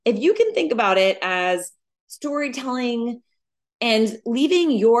if you can think about it as storytelling and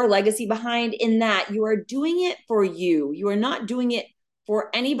leaving your legacy behind, in that you are doing it for you. You are not doing it for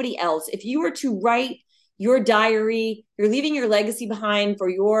anybody else. If you were to write your diary, you're leaving your legacy behind for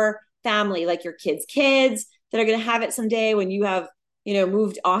your family, like your kids that are going to have it someday when you have,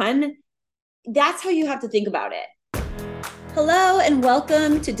 moved on. That's how you have to think about it. Hello, and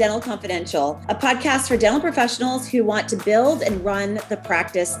welcome to Dental Confidential, a podcast for dental professionals who want to build and run the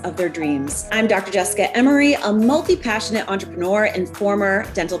practice of their dreams. I'm Dr. Jessica Emery, a multi-passionate entrepreneur and former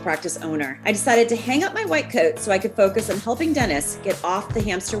dental practice owner. I decided to hang up my white coat so I could focus on helping dentists get off the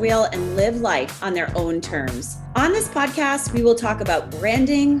hamster wheel and live life on their own terms. On this podcast, we will talk about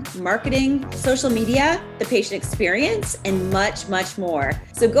branding, marketing, social media, the patient experience, and much, much more.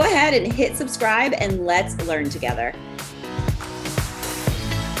 So go ahead and hit subscribe and let's learn together.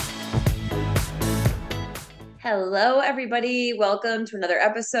 Hello, everybody. Welcome to another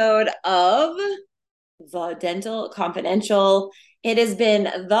episode of The Dental Confidential. It has been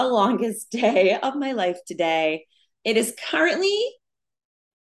the longest day of my life today. It is currently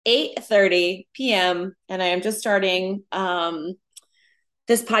 8:30 p.m. and I am just starting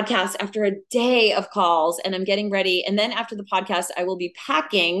this podcast after a day of calls, and I'm getting ready. And then after the podcast, I will be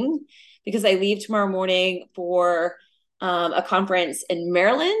packing because I leave tomorrow morning for a conference in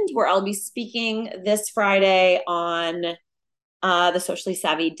Maryland where I'll be speaking this Friday on the socially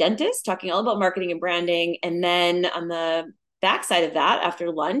savvy dentist, talking all about marketing and branding. And then on the backside of that,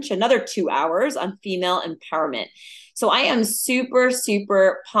 after lunch, another 2 hours on female empowerment. So I am super,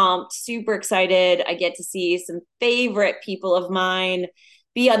 super pumped, super excited. I get to see some favorite people of mine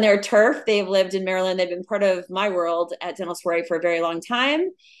be on their turf. They've lived in Maryland. They've been part of my world at Dental Soiree for a very long time.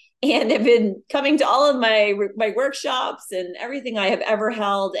 And have been coming to all of my workshops and everything I have ever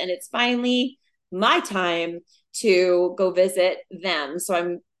held. And it's finally my time to go visit them. So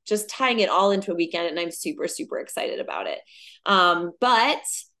I'm just tying it all into a weekend, and I'm super, super excited about it. But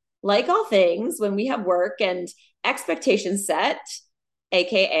like all things, when we have work and expectations set,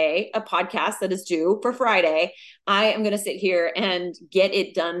 AKA a podcast that is due for Friday, I am going to sit here and get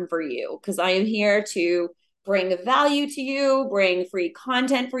it done for you, because I am here to bring value to you, bring free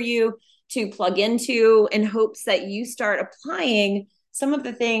content for you to plug into, in hopes that you start applying some of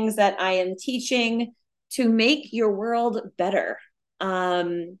the things that I am teaching to make your world better.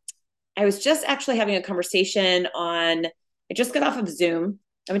 I was just actually having a conversation I just got off of Zoom.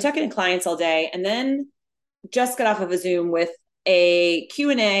 I've been talking to clients all day, and then just got off of a Zoom with a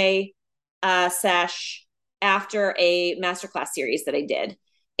Q&A sesh after a masterclass series that I did.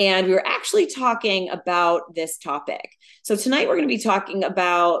 And we were actually talking about this topic. So tonight we're going to be talking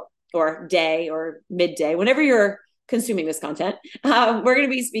about, or day or midday, whenever you're consuming this content, we're going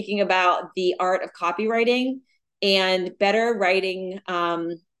to be speaking about the art of copywriting and better writing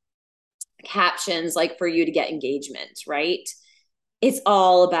captions, like for you to get engagement, right? It's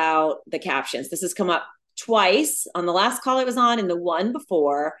all about the captions. This has come up twice on the last call I was on and the one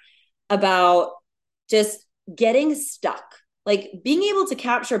before, about just getting stuck. Like being able to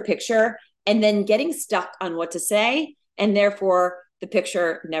capture a picture and then getting stuck on what to say, and therefore the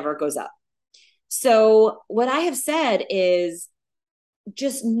picture never goes up. So what I have said is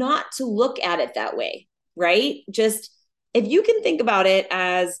just not to look at it that way, right? Just, if you can think about it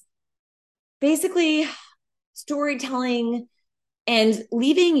as basically storytelling and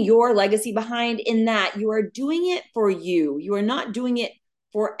leaving your legacy behind, in that you are doing it for you. You are not doing it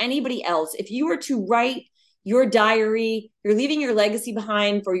for anybody else. If you were to write your diary, you're leaving your legacy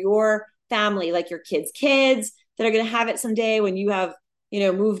behind for your family, like your kids that are going to have it someday when you have,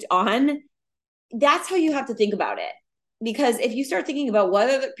 moved on. That's how you have to think about it. Because if you start thinking about what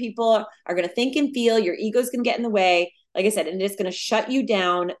other people are going to think and feel, your ego's going to get in the way, like I said, and it's going to shut you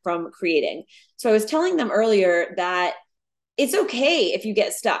down from creating. So I was telling them earlier that it's okay if you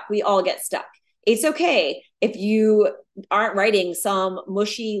get stuck. We all get stuck. It's okay if you aren't writing some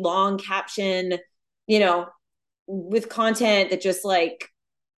mushy, long caption, with content that just like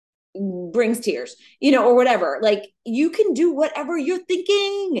brings tears, or whatever. Like, you can do whatever you're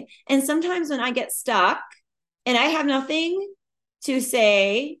thinking. And sometimes when I get stuck and I have nothing to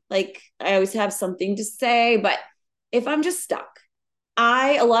say, like I always have something to say, but if I'm just stuck,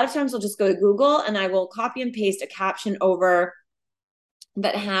 a lot of times will just go to Google and I will copy and paste a caption over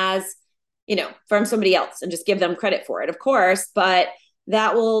that has, from somebody else, and just give them credit for it, of course, but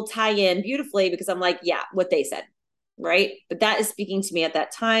that will tie in beautifully because I'm like, yeah, what they said, right? But that is speaking to me at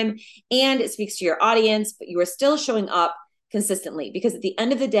that time, and it speaks to your audience, but you are still showing up consistently, because at the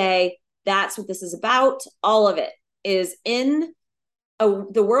end of the day, that's what this is about. All of it is in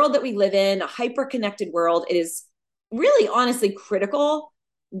the world that we live in, a hyper-connected world. It is really honestly critical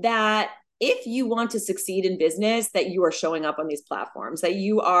that if you want to succeed in business, that you are showing up on these platforms, that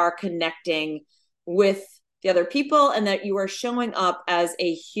you are connecting with the other people, and that you are showing up as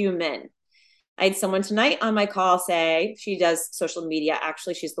a human. I had someone tonight on my call say, she does social media.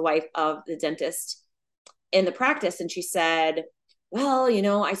 Actually, she's the wife of the dentist in the practice. And she said, well,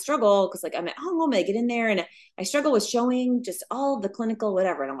 I struggle because like I'm at home, I get in there and I struggle with showing just all of the clinical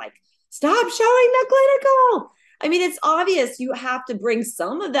whatever. And I'm like, stop showing the clinical. I mean, it's obvious you have to bring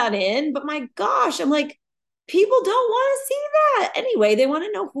some of that in, but my gosh, I'm like, people don't want to see that anyway. They want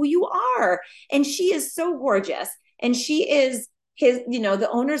to know who you are. And she is so gorgeous. And she is the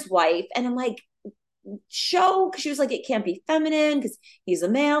owner's wife. And I'm like, she was like, it can't be feminine because he's a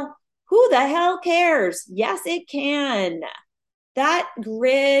male. Who the hell cares? Yes, it can. That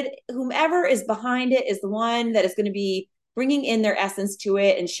grid, whomever is behind it, is the one that is going to be bringing in their essence to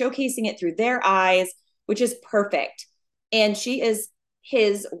it and showcasing it through their eyes, which is perfect. And she is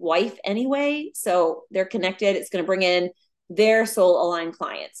his wife anyway. So they're connected. It's going to bring in their soul aligned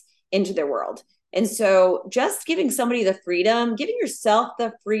clients into their world. And so just giving somebody the freedom, giving yourself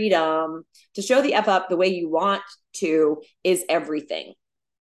the freedom to show the F up the way you want to is everything.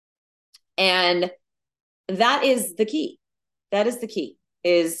 And that is the key. That is the key,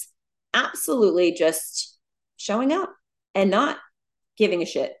 is absolutely just showing up and not giving a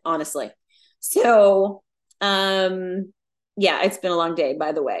shit, honestly. So, yeah, it's been a long day,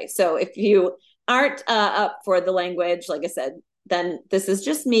 by the way. So if you aren't up for the language, like I said, then this is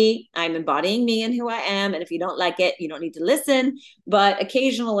just me. I'm embodying me and who I am. And if you don't like it, you don't need to listen. But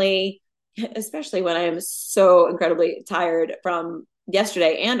occasionally, especially when I am so incredibly tired from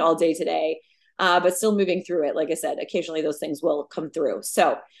yesterday and all day today, but still moving through it, like I said, occasionally those things will come through.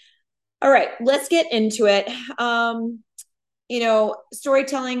 So, all right, let's get into it.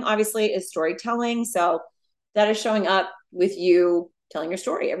 Storytelling obviously is storytelling. So that is showing up with you telling your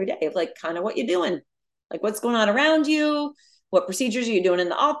story every day of like kind of what you're doing, like what's going on around you, what procedures are you doing in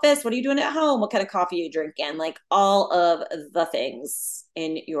the office, what are you doing at home, what kind of coffee are you drinking, like all of the things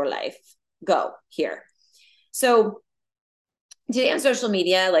in your life go here. So today on social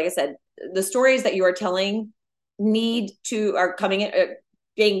media, like I said, the stories that you are telling are coming in,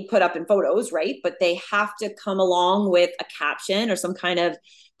 being put up in photos, right? But they have to come along with a caption or some kind of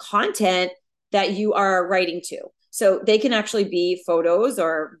content that you are writing to. So they can actually be photos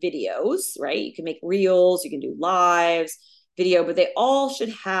or videos, right? You can make reels, you can do lives, video, but they all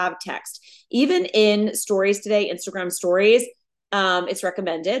should have text. Even in stories today, Instagram stories, it's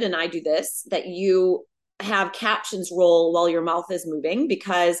recommended, and I do this, that you have captions roll while your mouth is moving,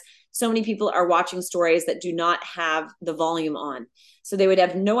 because so many people are watching stories that do not have the volume on. So they would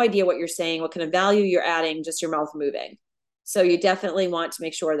have no idea what you're saying, what kind of value you're adding, just your mouth moving. So you definitely want to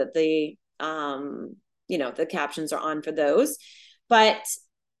make sure that the captions are on for those. But,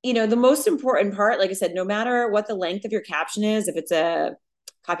 the most important part, like I said, no matter what the length of your caption is, if it's a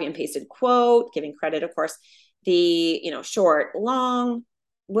copy and pasted quote, giving credit, of course, the, short, long,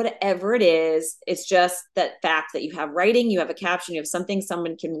 whatever it is, it's just that fact that you have writing, you have a caption, you have something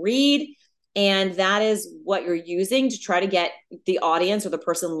someone can read. And that is what you're using to try to get the audience or the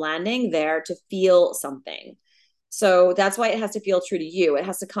person landing there to feel something. So that's why it has to feel true to you. It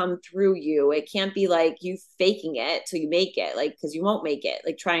has to come through you. It can't be like you faking it till you make it, like, because you won't make it,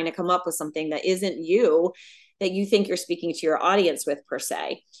 like trying to come up with something that isn't you, that you think you're speaking to your audience with per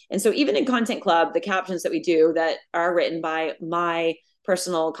se. And so even in Content Club, the captions that we do that are written by my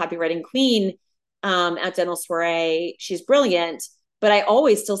personal copywriting queen at Dental Soiree, she's brilliant. But I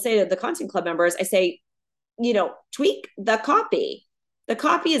always still say to the Content Club members, I say, tweak the copy. The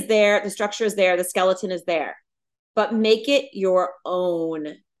copy is there, the structure is there, the skeleton is there, but make it your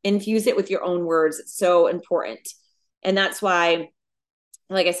own. Infuse it with your own words. It's so important. And that's why,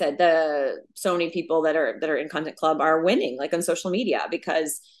 like I said, so many people that are in Content Club are winning, like on social media,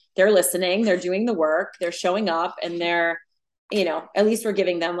 because they're listening, they're doing the work, they're showing up, and they're, at least we're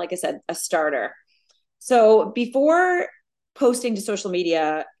giving them, like I said, a starter. So before posting to social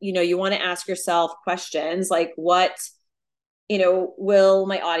media, you want to ask yourself questions like, what, will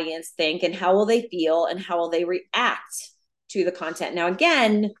my audience think, and how will they feel, and how will they react to the content? Now,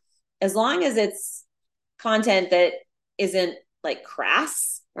 again, as long as it's content that isn't like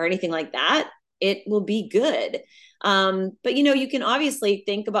crass or anything like that, it will be good. But you can obviously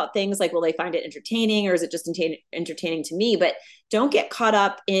think about things like, will they find it entertaining, or is it just entertaining to me? But don't get caught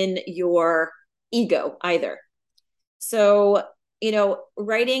up in your ego either. So,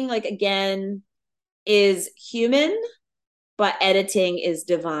 writing, like, again, is human, but editing is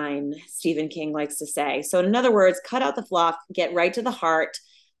divine, Stephen King likes to say. So in other words, cut out the fluff, get right to the heart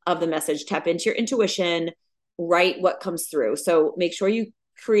of the message, tap into your intuition, write what comes through. So make sure you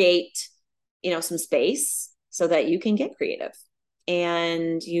create, some space so that you can get creative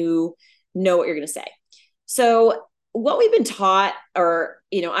and you know what you're going to say. So what we've been taught, or,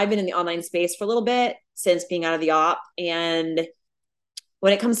 I've been in the online space for a little bit since being out of the op. And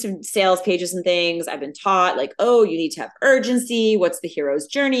when it comes to sales pages and things, I've been taught like, oh, you need to have urgency. What's the hero's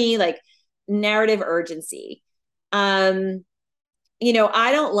journey? Like narrative urgency. I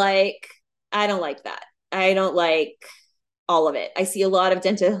don't like that. I don't like all of it. I see a lot of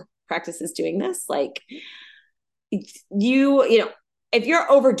dental practices doing this. Like if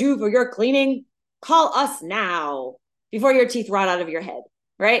you're overdue for your cleaning, call us now before your teeth rot out of your head,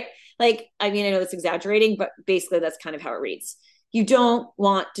 right? Like, I know that's exaggerating, but basically that's kind of how it reads. You don't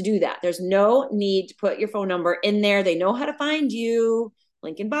want to do that. There's no need to put your phone number in there. They know how to find you.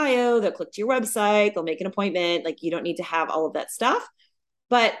 Link in bio. They'll click to your website. They'll make an appointment. Like, you don't need to have all of that stuff.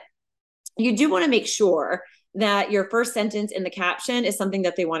 But you do want to make sure that your first sentence in the caption is something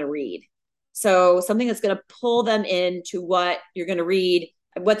that they want to read. So something that's going to pull them into what you're going to read,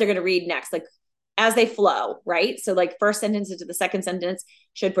 what they're going to read next, like as they flow, right? So like first sentence into the second sentence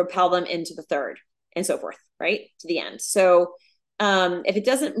should propel them into the third and so forth, right? To the end. So if it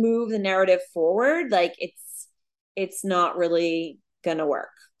doesn't move the narrative forward, like it's not really going to work.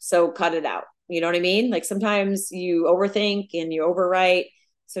 So cut it out. You know what I mean? Like sometimes you overthink and you overwrite.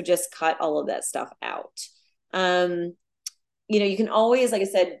 So just cut all of that stuff out. You can always, like I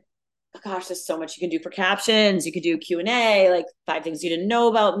said, gosh, there's so much you can do for captions. You could do Q&A, like 5 things you didn't know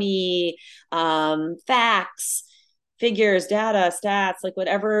about me, facts, figures, data, stats, like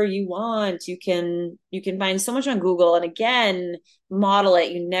whatever you want. You can find so much on Google. And again, model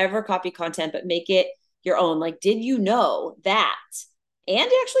it. You never copy content, but make it your own. Like, did you know that? And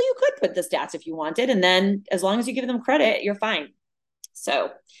actually you could put the stats if you wanted. And then as long as you give them credit, you're fine.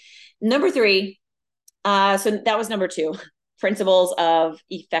 So number 3, so that was number 2, principles of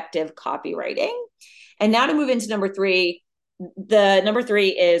effective copywriting. And now to move into number 3, the number 3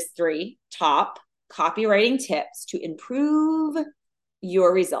 is 3 top copywriting tips to improve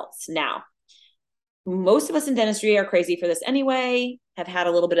your results. Now, most of us in dentistry are crazy for this anyway, have had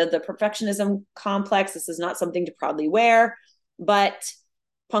a little bit of the perfectionism complex. This is not something to proudly wear, but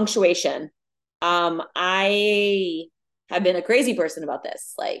punctuation. I have been a crazy person about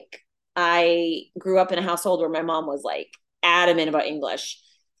this. Like, I grew up in a household where my mom was like adamant about English.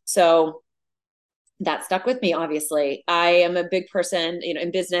 So that stuck with me, obviously. I am a big person,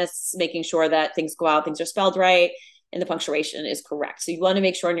 in business, making sure that things go out, things are spelled right, and the punctuation is correct. So you want to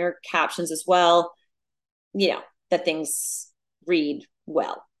make sure in your captions as well, that things read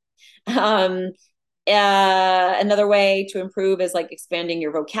well. Another way to improve is like expanding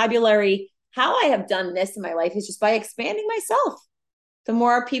your vocabulary. How I have done this in my life is just by expanding myself. The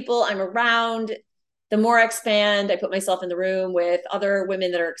more people I'm around, the more I expand. I put myself in the room with other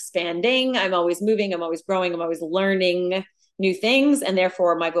women that are expanding. I'm always moving. I'm always growing. I'm always learning new things. And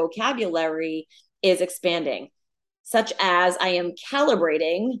therefore, my vocabulary is expanding, such as I am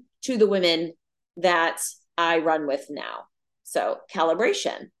calibrating to the women that I run with now. So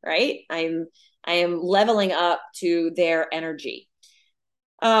calibration, right? I am leveling up to their energy.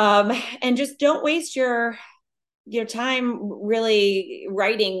 And just don't waste your time really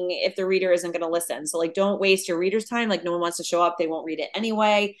writing if the reader isn't going to listen. So like, don't waste your reader's time. Like, no one wants to show up. They won't read it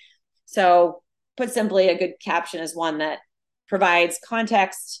anyway. So put simply, a good caption is one that provides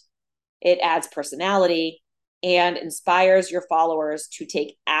context. It adds personality and inspires your followers to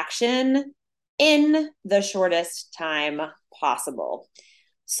take action in the shortest time possible.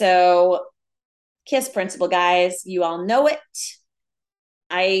 So KISS principle, guys, you all know it.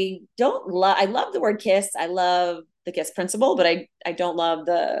 I love the word KISS. I love the KISS principle, but I don't love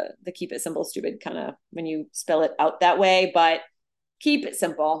the keep it simple, stupid kind of when you spell it out that way, but keep it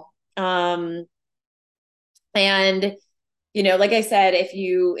simple. And like I said, if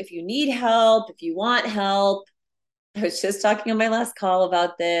you need help, if you want help, I was just talking on my last call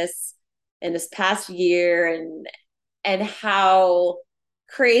about this in this past year and how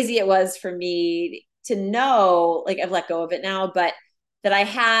crazy it was for me to know, like, I've let go of it now, but that I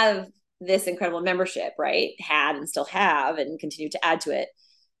have this incredible membership, right? Had and still have and continue to add to it.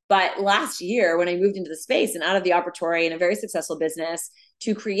 But last year, when I moved into the space and out of the operatory in a very successful business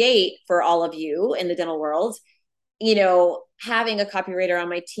to create for all of you in the dental world, having a copywriter on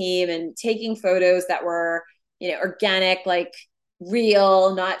my team and taking photos that were, organic, like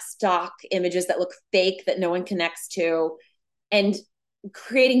real, not stock images that look fake that no one connects to, and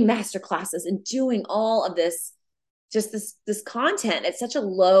creating masterclasses and doing all of this, just this content at such a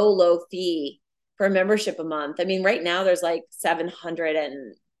low fee for a membership a month. I mean, right now there's like 700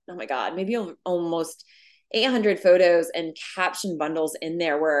 and oh my God, maybe almost 800 photos and caption bundles in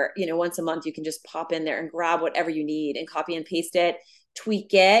there where, once a month you can just pop in there and grab whatever you need and copy and paste it,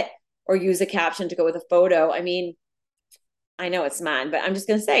 tweak it, or use a caption to go with a photo. I mean, I know it's mine, but I'm just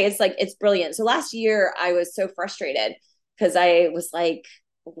going to say it's brilliant. So last year I was so frustrated because I was like,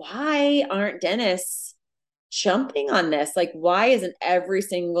 why aren't dentists jumping on this? Like, why isn't every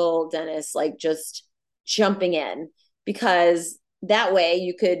single dentist like just jumping in? Because that way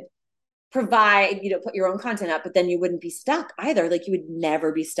you could provide, put your own content up, but then you wouldn't be stuck either. Like, you would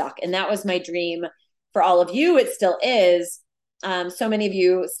never be stuck. And that was my dream for all of you. It still is. So many of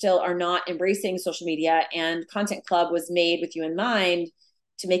you still are not embracing social media, and Content Club was made with you in mind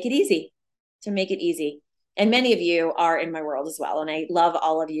to make it easy, And many of you are in my world as well. And I love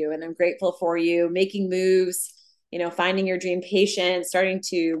all of you, and I'm grateful for you making moves, finding your dream patient, starting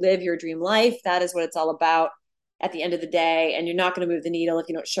to live your dream life. That is what it's all about at the end of the day. And you're not going to move the needle if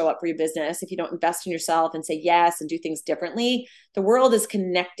you don't show up for your business, if you don't invest in yourself and say yes and do things differently. The world is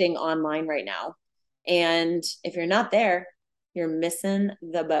connecting online right now. And if you're not there, you're missing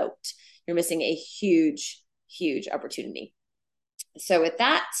the boat. You're missing a huge, huge opportunity. So with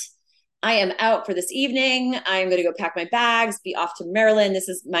that, I am out for this evening. I'm going to go pack my bags, be off to Maryland. This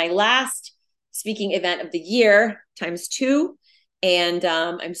is my last speaking event of the year, ×2. And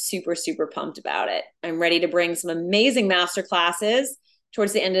I'm super, super pumped about it. I'm ready to bring some amazing master classes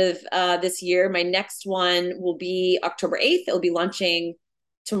towards the end of this year. My next one will be October 8th. It will be launching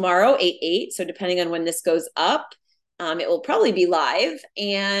tomorrow, 8/8. So depending on when this goes up, it will probably be live.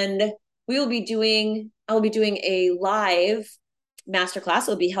 And I will be doing a live masterclass.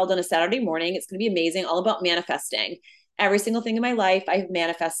 It will be held on a Saturday morning. It's going to be amazing, all about manifesting. Every single thing in my life I have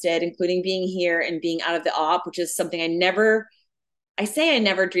manifested, including being here and being out of the op, which is something I never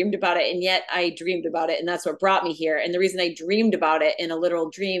dreamed about it, and yet I dreamed about it, and that's what brought me here. And the reason I dreamed about it in a literal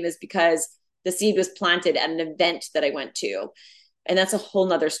dream is because the seed was planted at an event that I went to. And that's a whole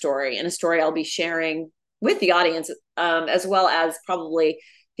nother story, and a story I'll be sharing with the audience, as well as probably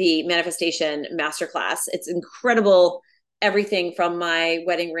the manifestation masterclass. It's incredible, everything from my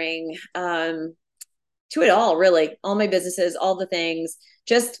wedding ring to it all, really, all my businesses, all the things,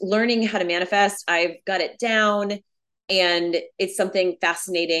 just learning how to manifest. I've got it down. And it's something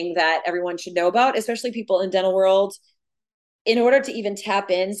fascinating that everyone should know about, especially people in dental world. In order to even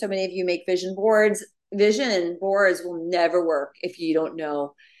tap in, so many of you make vision boards. Vision boards will never work if you don't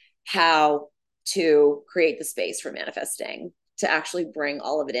know how to create the space for manifesting, to actually bring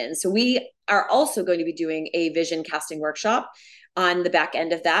all of it in. So we are also going to be doing a vision casting workshop on the back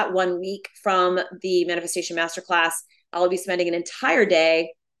end of that. 1 week from the manifestation masterclass, I'll be spending an entire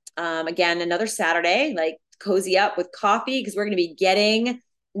day, again, another Saturday, like cozy up with coffee, because we're going to be getting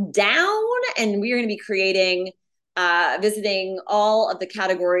down, and we're going to be creating, visiting all of the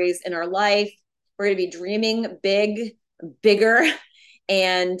categories in our life. We're going to be dreaming big, bigger,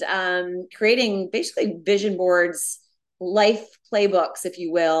 and creating basically vision boards, life playbooks, if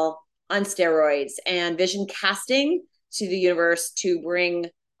you will, on steroids, and vision casting to the universe to bring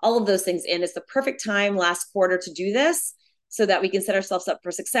all of those things in. It's the perfect time last quarter to do this so that we can set ourselves up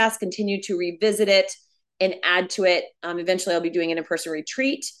for success, continue to revisit it, and add to it. Eventually, I'll be doing an in-person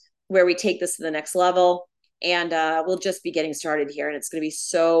retreat where we take this to the next level, and we'll just be getting started here, and it's going to be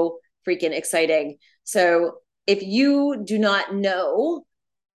so freaking exciting. So if you do not know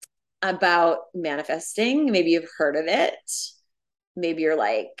about manifesting, maybe you've heard of it, maybe you're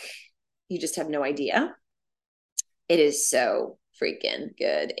like, you just have no idea. It is so freaking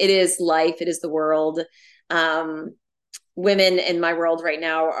good. It is life. It is the world. Women in my world right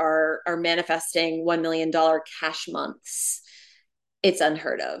now are manifesting $1 million cash months. It's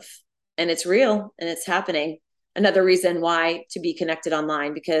unheard of, and it's real, and it's happening. Another reason why to be connected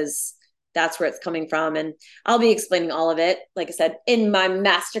online, because that's where it's coming from. And I'll be explaining all of it, like I said, in my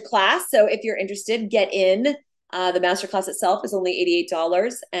masterclass. So if you're interested, get in. The masterclass itself is only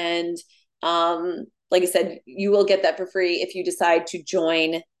 $88. And like I said, you will get that for free if you decide to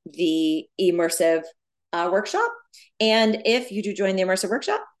join the immersive workshop. And if you do join the immersive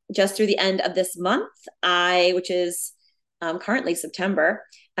workshop just through the end of this month, which is currently September,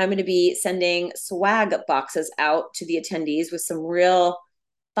 I'm going to be sending swag boxes out to the attendees with some real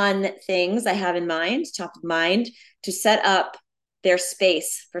fun things I have in mind, top of mind, to set up their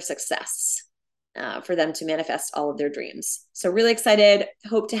space for success, for them to manifest all of their dreams. So really excited.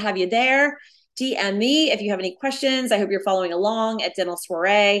 Hope to have you there. DM me if you have any questions. I hope you're following along at Dental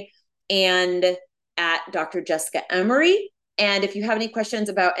Soiree and at Dr. Jessica Emery. And if you have any questions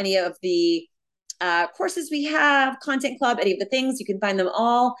about any of the courses we have, Content Club, any of the things, you can find them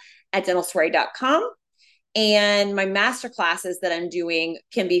all at dentalsoiree.com. And my master classes that I'm doing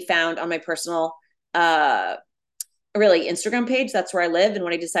can be found on my personal really Instagram page. That's where I live. And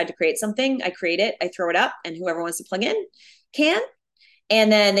when I decide to create something, I create it, I throw it up, and whoever wants to plug in can.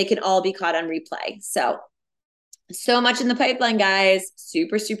 And then they can all be caught on replay. So much in the pipeline, guys.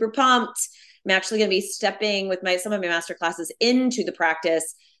 Super, super pumped. I'm actually going to be stepping with some of my master classes into the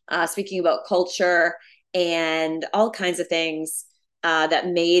practice, speaking about culture and all kinds of things that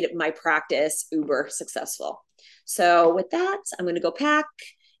made my practice uber successful. So with that, I'm going to go pack.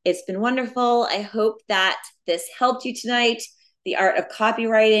 It's been wonderful. I hope that this helped you tonight. The art of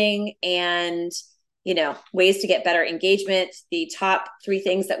copywriting and, ways to get better engagement. The top 3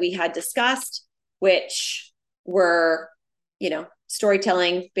 things that we had discussed, which were,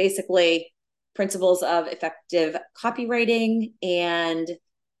 storytelling, basically principles of effective copywriting and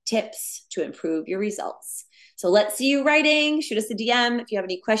tips to improve your results. So let's see you writing. Shoot us a DM if you have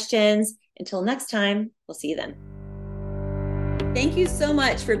any questions. Until next time, we'll see you then. Thank you so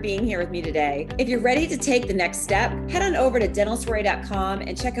much for being here with me today. If you're ready to take the next step, head on over to dentalstory.com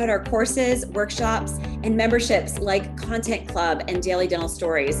and check out our courses, workshops, and memberships like Content Club and Daily Dental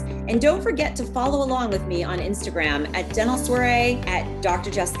Stories. And don't forget to follow along with me on Instagram at Dental Story, at Dr.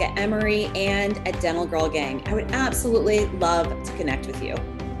 Jessica Emery, and at Dental Girl Gang. I would absolutely love to connect with you.